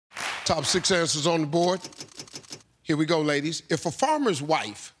Top 6 answers on the board. Here we go, ladies. If a farmer's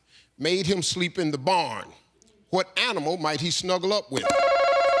wife made him sleep in the barn, what animal might he snuggle up with?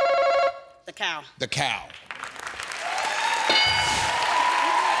 The cow. The cow.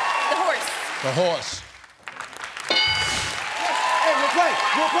 The horse. The horse. Hey, we'll play.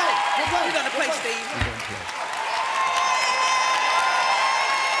 You're gonna play, Steve. We're gonna play.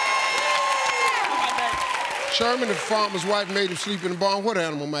 Sherman, if a farmer's wife made him sleep in the barn, what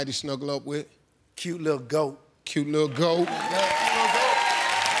animal might he snuggle up with? Cute little goat. Cute little goat.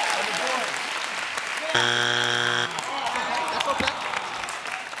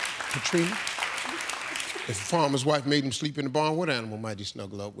 Katrina, if a farmer's wife made him sleep in the barn, what animal might he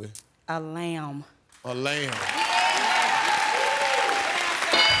snuggle up with? A lamb. A lamb.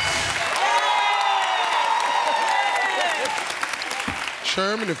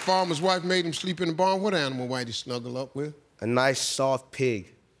 Sherman, if a farmer's wife made him sleep in the barn, what animal might he snuggle up with? A nice soft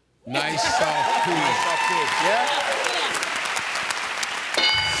pig. Nice soft pig. Nice soft pig, yeah?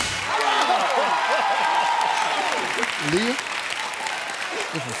 Leah,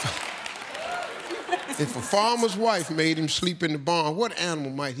 if a farmer's wife made him sleep in the barn, what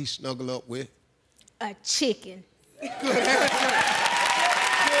animal might he snuggle up with? A chicken. Good answer.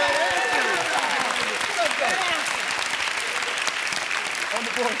 On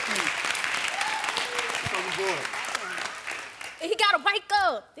the board, please. On the board. He gotta wake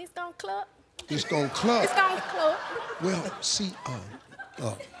up. This gonna club. It's gonna club. It's gonna club. Well, see,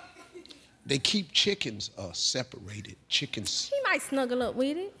 they keep chickens separated. Chickens. He might snuggle up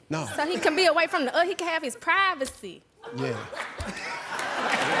with it. No. So he can be away from the he can have his privacy. Yeah.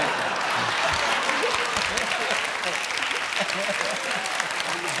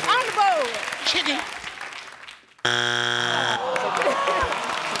 On the board. Chicken.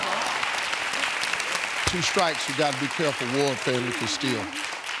 Two strikes, you gotta be careful. Ward family can steal.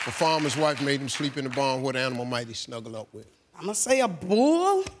 If a farmer's wife made him sleep in the barn, what animal might he snuggle up with? I'm gonna say a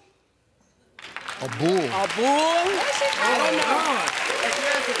bull. A bull. A bull?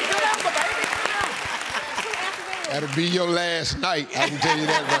 That'll be your last night, I can tell you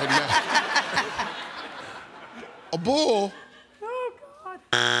that right now. A bull? Oh, God.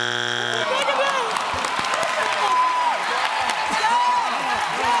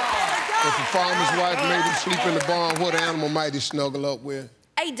 If a farmer's wife made him sleep in the barn, what animal might he snuggle up with?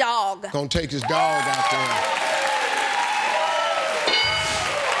 A dog. Gonna take his dog out there.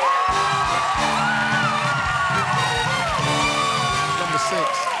 Number 6.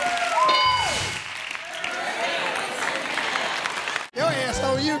 Your ass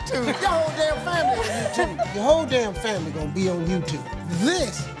on YouTube. Your whole damn family on YouTube. Your whole damn family gonna be on YouTube.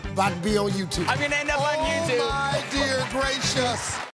 This about to be on YouTube. I'm gonna end up on YouTube. Oh, my dear gracious.